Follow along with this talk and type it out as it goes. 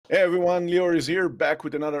Hey everyone, Lior is here, back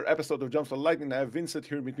with another episode of Jumpstart Lightning. I have Vincent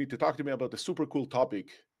here with me to talk to me about the super cool topic,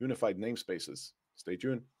 Unified Namespaces. Stay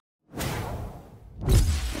tuned.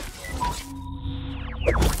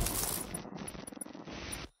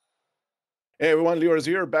 Hey everyone, Lior is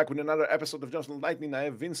here, back with another episode of Jumpstart Lightning. I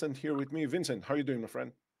have Vincent here with me. Vincent, how are you doing, my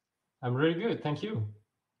friend? I'm really good, thank you.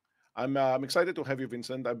 I'm excited to have you,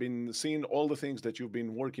 Vincent. I've been seeing all the things that you've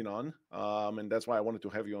been working on, and that's why I wanted to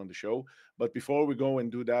have you on the show. But before we go and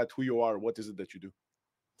do that, who you are, what is it that you do?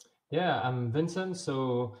 Yeah, I'm Vincent.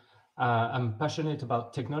 So I'm passionate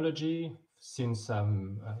about technology since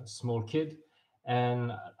I'm a small kid.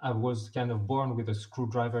 And I was kind of born with a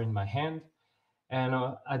screwdriver in my hand. And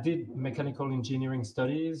I did mechanical engineering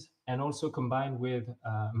studies and also combined with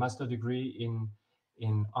a master degree in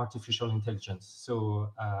artificial intelligence.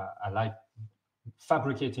 So I like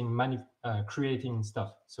fabricating, creating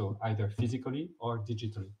stuff. So either physically or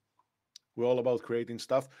digitally. We're all about creating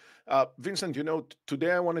stuff. Vincent,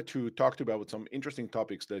 today I wanted to talk to you about some interesting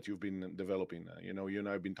topics that you've been developing. You and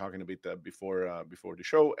I have been talking a bit before the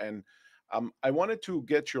show, and I wanted to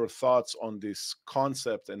get your thoughts on this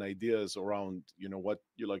concept and ideas around, what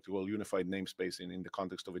you like to call unified namespace in the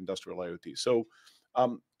context of industrial IoT. So,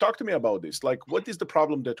 talk to me about this. Like, what is the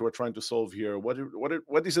problem that we're trying to solve here? What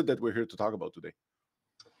is it that we're here to talk about today?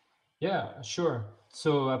 Yeah, sure.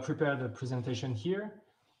 So I prepared a presentation here.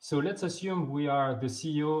 So let's assume we are the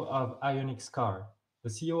CEO of Ionix Car. The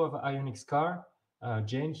CEO of Ionix Car,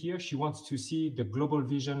 Jane here, she wants to see the global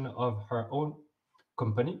vision of her own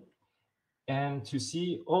company and to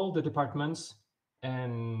see all the departments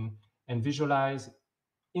and visualize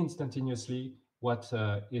instantaneously what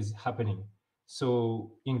is happening.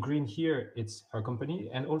 So in green here, it's her company,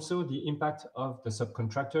 and also the impact of the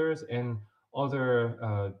subcontractors and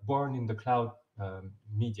other born in the cloud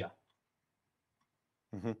media.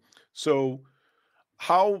 Mm-hmm. So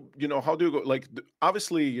how do you go, like,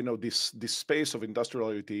 obviously, this space of industrial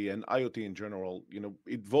IoT and IoT in general, it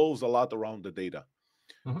evolves a lot around the data.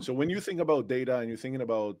 Mm-hmm. So when you think about data and you're thinking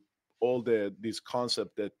about all these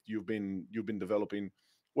concepts that you've been developing,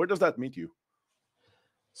 where does that meet you?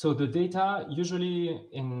 So the data, usually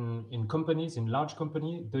in companies, in large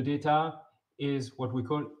company, the data is what we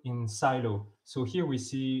call in silo. So here we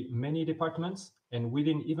see many departments, and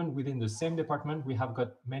even within the same department, we have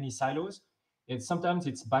got many silos. Sometimes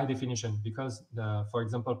it's by definition because for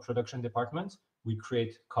example, production department, we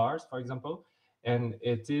create cars, for example, and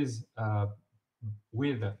it is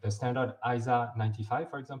with the standard ISA 95,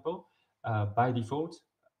 for example, by default,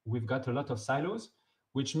 we've got a lot of silos,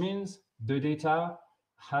 which means the data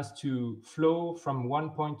has to flow from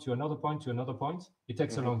one point to another point to another point. It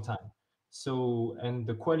takes a long time. So, and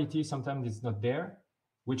the quality sometimes is not there,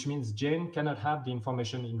 which means Jane cannot have the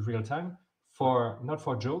information in real time. Not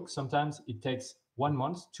for jokes, sometimes it takes 1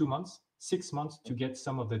 month, 2 months, 6 months to get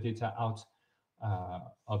some of the data out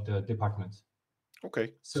of the department.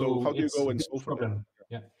 Okay. So So how do you it's go a and big solve for that? problem.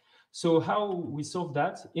 Yeah. So how we solve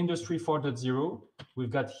that? Industry 4.0,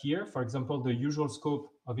 we've got here, for example, the usual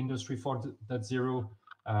scope of Industry 4.0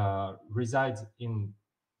 resides in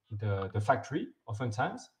the factory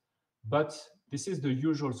oftentimes, but this is the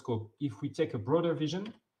usual scope. If we take a broader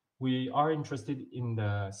vision, we are interested in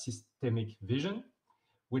the systemic vision,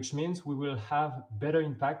 which means we will have better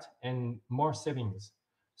impact and more savings.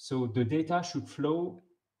 So the data should flow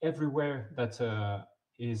everywhere that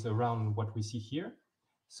is around what we see here,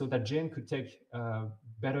 so that Jane could take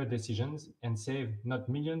better decisions and save not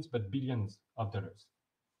millions, but billions of dollars.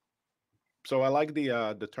 So I like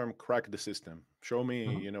the term crack the system. Show me,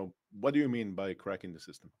 Mhm. what do you mean by cracking the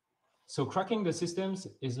system? So cracking the systems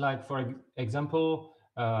is like, for example,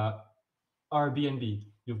 Airbnb.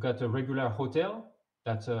 You've got a regular hotel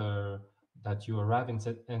that you arrive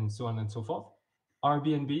and so on and so forth.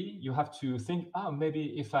 Airbnb, you have to think,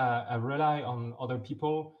 maybe if I rely on other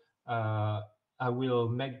people, I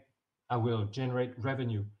will generate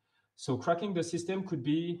revenue. So cracking the system could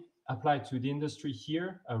be applied to the industry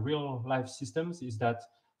here. Real life systems is that,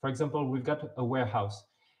 for example, we've got a warehouse,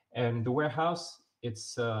 and the warehouse,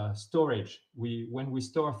 it's storage. When we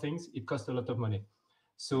store things, it costs a lot of money.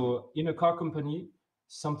 So in a car company,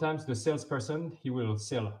 sometimes the salesperson, he will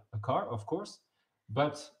sell a car, of course,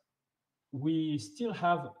 but we still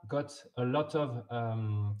have got a lot of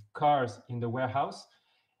cars in the warehouse.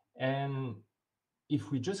 And if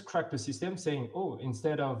we just crack the system saying, oh,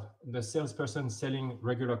 instead of the salesperson selling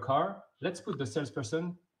regular car, let's put the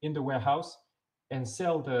salesperson in the warehouse and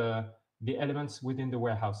sell the elements within the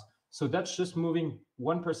warehouse. So that's just moving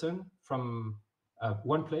one person from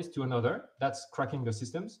one place to another. That's cracking the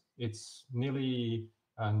systems. It's nearly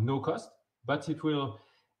no cost, but it will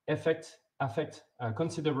affect affect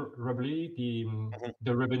considerably Mhm,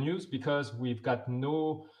 the revenues because we've got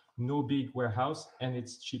no big warehouse and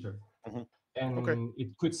it's cheaper, mhm. Okay. and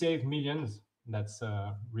it could save millions. That's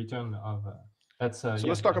return of that's So yeah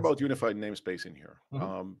let's talk that's about unified namespace in here.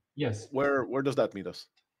 mhm. Yes. Where does that meet us?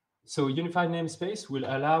 So unified namespace will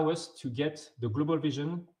allow us to get the global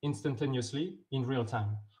vision instantaneously in real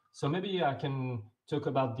time. So maybe I can talk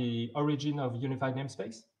about the origin of unified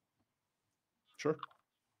namespace. Sure.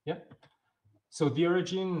 Yeah. So the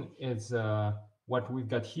origin is what we've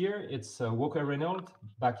got here. It's Walker Reynolds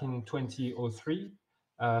back in 2003.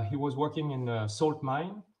 He was working in a salt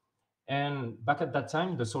mine, and back at that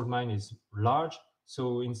time, the salt mine is large.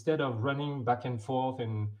 So instead of running back and forth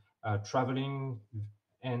and traveling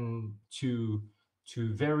and to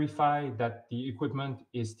verify that the equipment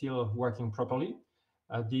is still working properly,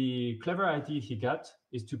 the clever idea he got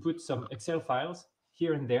is to put some Excel files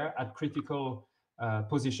here and there at critical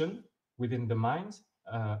position within the mines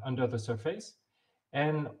under the surface.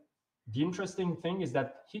 And the interesting thing is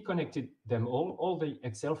that he connected them all the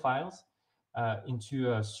Excel files,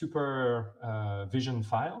 into a supervision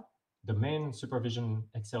file, the main supervision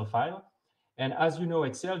Excel file. And as you know,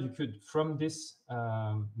 Excel, you could, from this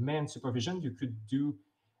main supervision, you could do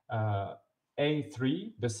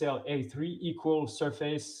A3, the cell A3 equal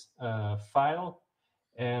surface file,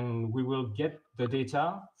 and we will get the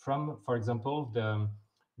data from, for example, the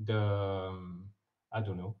I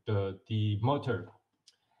don't know, the motor.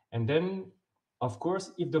 And then, of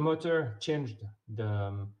course, if the motor changed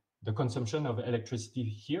the consumption of electricity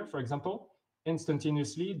here, for example,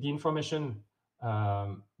 instantaneously the information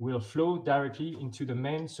will flow directly into the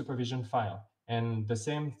main supervision file. And the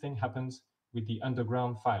same thing happens with the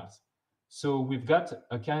underground files. So we've got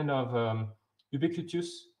a kind of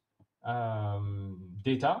ubiquitous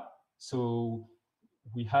data. So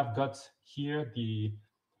we have got here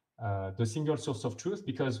the single source of truth,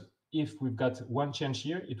 because if we've got one change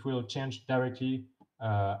here, it will change directly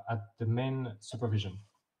at the main supervision.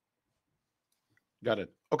 Got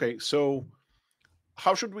it. Okay. So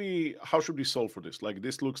how should we solve for this? Like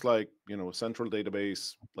this looks like, a central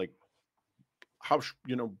database. Like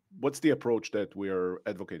what's the approach that we are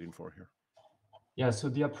advocating for here? Yeah, so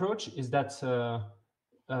the approach is that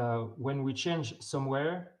when we change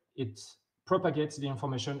somewhere, it propagates the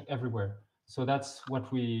information everywhere. So that's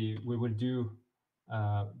what we will do,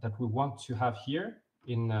 that we want to have here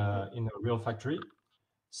Mhm, in a real factory.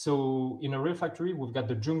 So in a real factory, we've got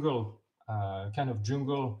the jungle,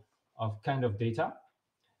 jungle of kind of data.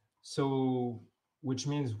 So which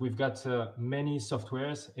means we've got many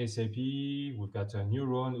softwares, SAP, we've got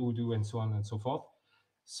Neuron, Odoo, and so on and so forth.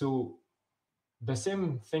 So the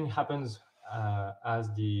same thing happens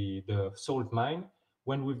as the salt mine.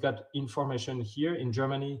 When we've got information here in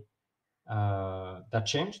Germany that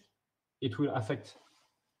changed, it will affect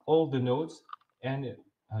all the nodes, and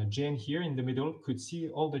Jane here in the middle could see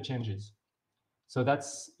all the changes. So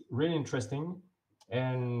that's really interesting,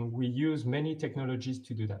 and we use many technologies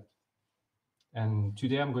to do that. And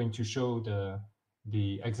today I'm going to show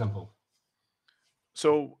the example.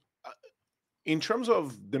 So in terms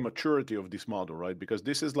of the maturity of this model, right? Because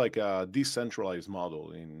this is like a decentralized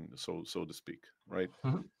model, so to speak, right?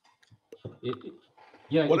 Mhm.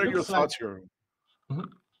 Yeah, What it are your looks like. thoughts here?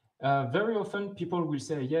 Mhm. Very often people will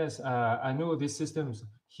say, yes, I know these systems.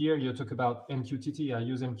 Here you talk about MQTT. I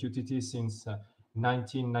use MQTT since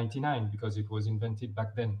 1999 because it was invented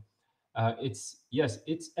back then. It's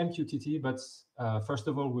MQTT, but first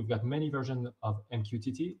of all, we've got many versions of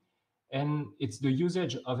MQTT, and it's the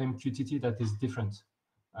usage of MQTT that is different.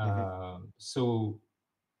 Hmm. So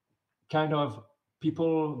kind of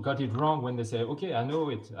people got it wrong when they say, okay, I know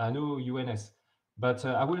it, I know UNS, but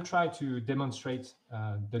I will try to demonstrate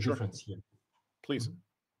the Sure, difference here. please. Mhm.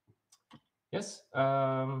 Yes.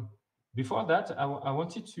 Before that, I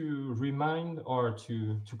wanted to remind or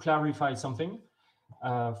to clarify something.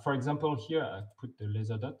 For example, here, I put the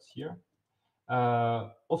laser dot here.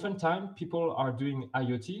 Oftentimes, people are doing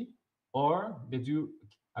IoT, or they do,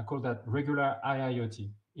 I call that regular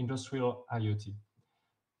IIoT, industrial IoT.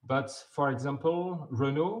 But for example,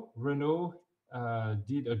 Renault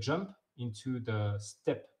did a jump into the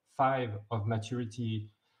step 5 of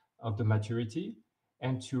maturity of the maturity,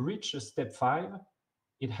 and to reach a step 5,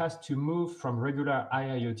 it has to move from regular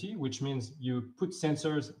IIoT, which means you put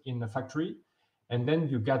sensors in the factory and then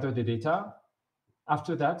you gather the data.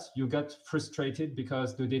 After that, you get frustrated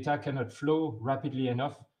because the data cannot flow rapidly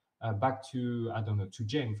enough back to, I don't know, to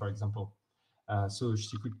Jane, for example. So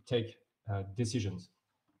she could take decisions.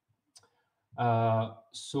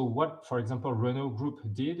 So what, for example, Renault Group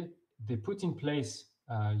did, they put in place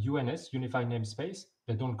UNS, Unified Namespace.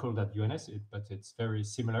 They don't call that UNS, but it's very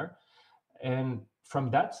similar. And from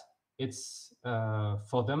that, it's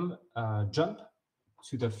for them jump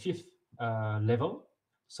to the 5th level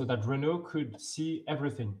so that Renault could see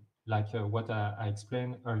everything, like what I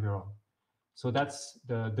explained earlier on. So that's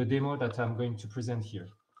the demo that I'm going to present here.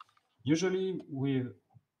 Usually,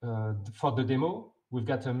 for the demo, we've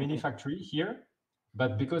got a mini factory here,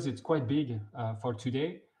 but because it's quite big for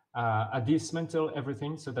today, I dismantle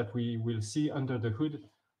everything so that we will see under the hood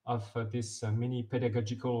of this mini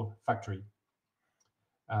pedagogical factory.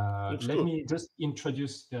 Let me just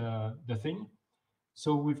introduce the thing.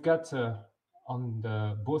 So we've got on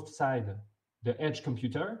the both side the edge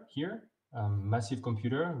computer here, massive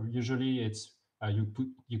computer. Usually it's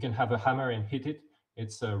you can have a hammer and hit it.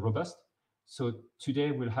 It's robust. So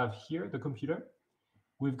today we'll have here the computer.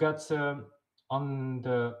 We've got on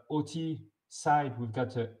the OT side, we've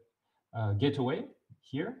got a gateway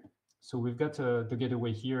here. So we've got the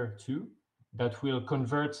gateway here too that will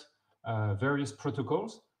convert various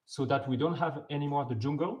protocols so that we don't have anymore the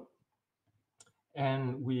jungle,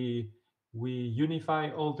 and we unify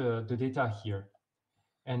all the data here.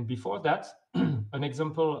 And before that, an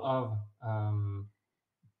example of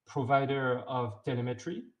provider of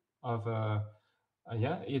telemetry of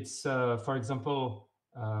it's for example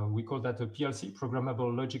we call that a PLC,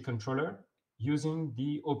 programmable logic controller, using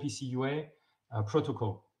the OPC UA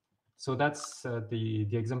protocol. So that's the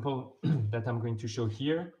example that I'm going to show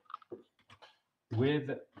here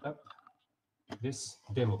with this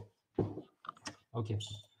demo. Okay.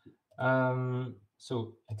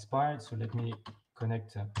 So expired. So let me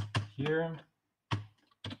connect here.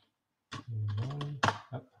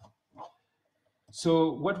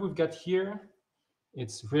 So what we've got here,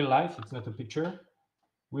 it's real life. It's not a picture.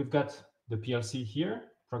 We've got the PLC here,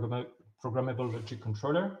 programmable logic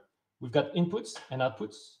controller. We've got inputs and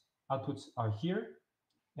outputs. Outputs are here,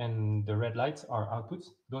 and the red lights are outputs.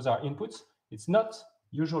 Those are inputs. It's not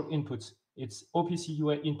usual inputs. It's OPC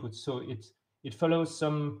UA inputs. So it follows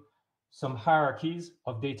some hierarchies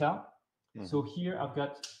of data. Mm-hmm. So here I've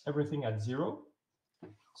got everything at 0.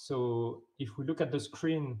 So if we look at the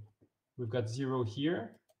screen, we've got 0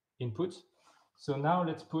 here, input. So now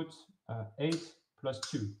let's put 8 plus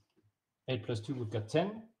 2. 8 plus 2, we've got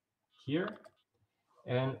 10 here.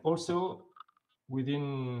 And also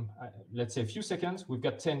within, let's say a few seconds, we've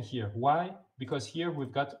got 10 here. Why? Because here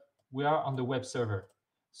we are on the web server.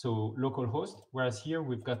 So local host, whereas here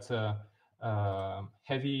we've got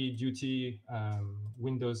heavy duty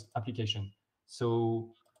Windows application.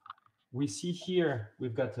 So we see here,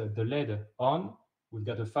 we've got the LED on, we've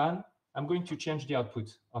got a fan. I'm going to change the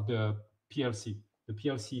output of the PLC. The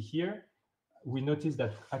PLC here, we notice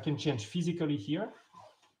that I can change physically here,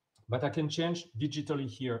 but I can change digitally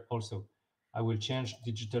here also. I will change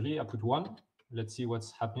digitally, I put 1. Let's see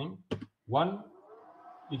what's happening. 1,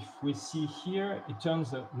 if we see here, it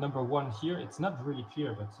turns number 1 here. It's not really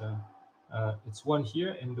clear, but it's 1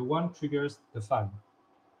 here, and the 1 triggers the fan.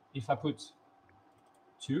 If I put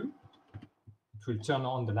 2, it will turn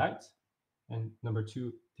on the light, and number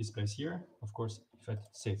 2 displays here. Of course, if I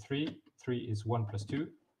say 3, 3 is 1 plus 2.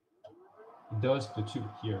 It does the 2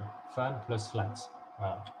 here, fan plus lights.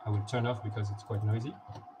 I will turn off because it's quite noisy.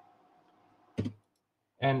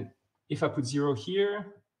 And if I put 0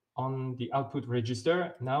 here on the output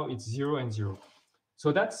register, now it's 0 and 0.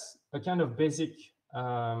 So that's a kind of basic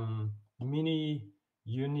mini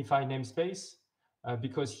unified namespace,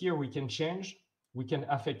 because here we can change, we can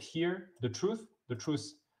affect here the truth. The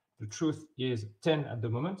truth is 10 at the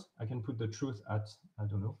moment. I can put the truth at, I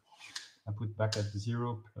don't know, I put back at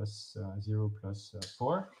 0 plus 0 plus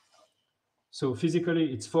 4. So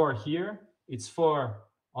physically it's 4 here, it's 4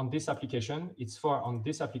 on this application, it's 4 on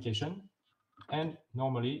this application, and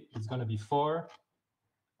normally it's going to be 4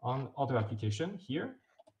 on other application here.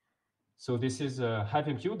 So this is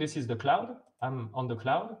HiveMQ, this is the cloud. I'm on the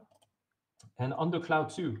cloud, and on the cloud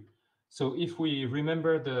too. So if we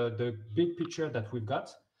remember the big picture that we've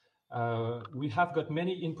got, we have got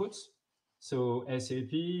many inputs. So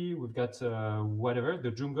SAP, we've got whatever,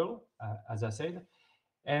 the jungle, as I said.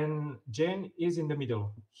 And Jane is in the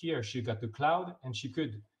middle. Here she got the cloud, and she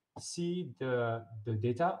could see the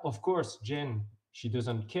data. Of course, Jane, she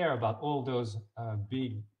doesn't care about all those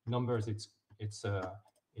big numbers.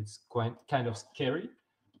 It's quite kind of scary.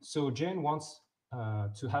 So Jane wants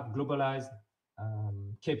to have globalized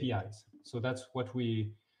KPIs. So that's what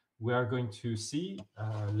we are going to see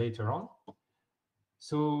later on.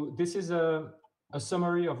 So this is a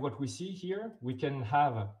summary of what we see here. We can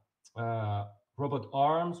have robot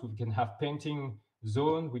arms, we can have painting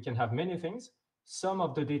zone, we can have many things. Some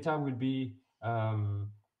of the data will be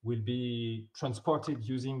will be transported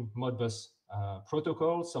using Modbus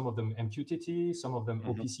protocols, some of them MQTT, some of them Hmm.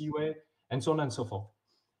 OPC UA, and so on and so forth.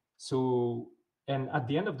 So, and at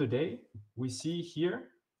the end of the day, we see here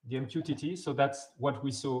the MQTT. So that's what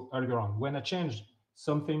we saw earlier on. When I change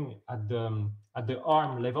something at the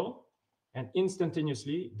ARM level, and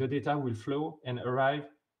instantaneously the data will flow and arrive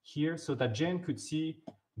here, so that Jane could see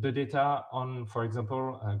the data on, for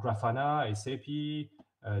example, Grafana, SAP,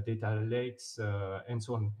 data lakes, and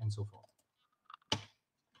so on and so forth.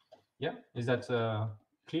 Yeah, is that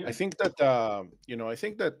clear? I think that I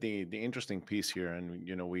think that the interesting piece here, and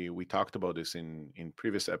we talked about this in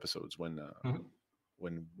previous episodes Mhm.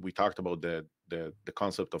 when we talked about the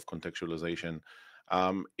concept of contextualization.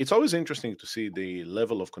 It's always interesting to see the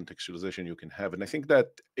level of contextualization you can have, and I think that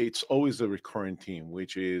it's always a recurring theme,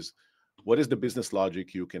 which is what is the business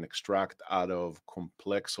logic you can extract out of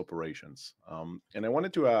complex operations. And I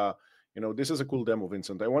wanted to, this is a cool demo,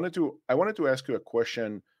 Vincent. I wanted to ask you a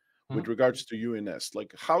question with Mhm. regards to UNS.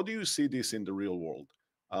 Like, how do you see this in the real world?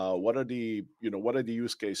 What are the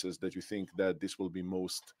use cases that you think that this will be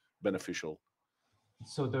most beneficial?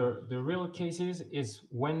 So the real cases is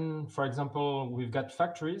when, for example, we've got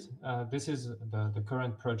factories. This is the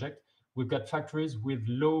current project. We've got factories with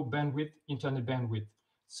low bandwidth, internet bandwidth.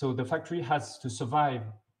 So the factory has to survive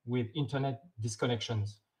with internet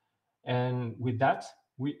disconnections. And with that,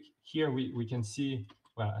 we can see,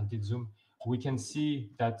 well, I did zoom. We can see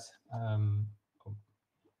that,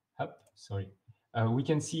 oh, sorry. We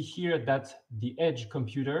can see here that the edge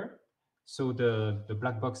computer, so the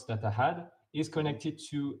black box that I had, is Hmm. connected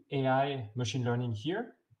to AI machine learning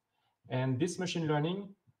here. And this machine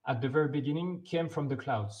learning at the very beginning came from the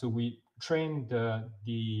cloud. So we trained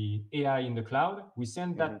the AI in the cloud. We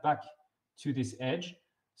send Hmm. that back to this edge.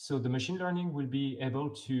 So the machine learning will be able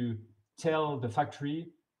to tell the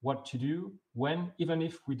factory what to do when, even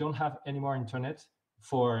if we don't have any more internet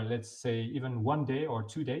for, let's say, even 1 day or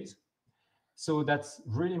 2 days. So that's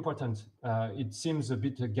really important. It seems a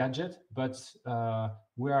bit a gadget, but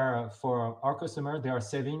we are, for our customer, they are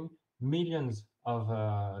saving millions of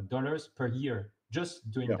dollars per year just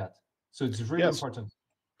doing Yeah. that. So it's really Yes. important.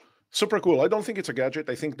 Super cool. I don't think it's a gadget.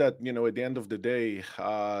 I think that at the end of the day,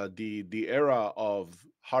 the era of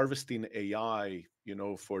harvesting AI,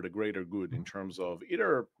 for the greater good in terms of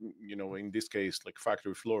either, in this case, like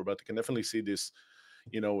factory floor, but I can definitely see this,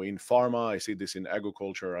 in pharma. I see this in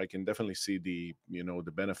agriculture. I can definitely see the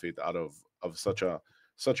benefit out of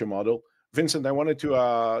such a model. Vincent, I wanted to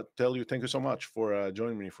tell you thank you so much for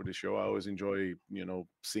joining me for this show. I always enjoy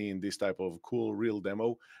seeing this type of cool real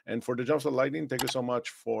demo. And for the Jumpstart Lightning, thank you so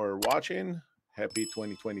much for watching. Happy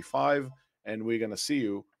 2025, and we're gonna see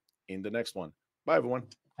you in the next one. Bye, everyone.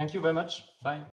 Thank you very much. Bye.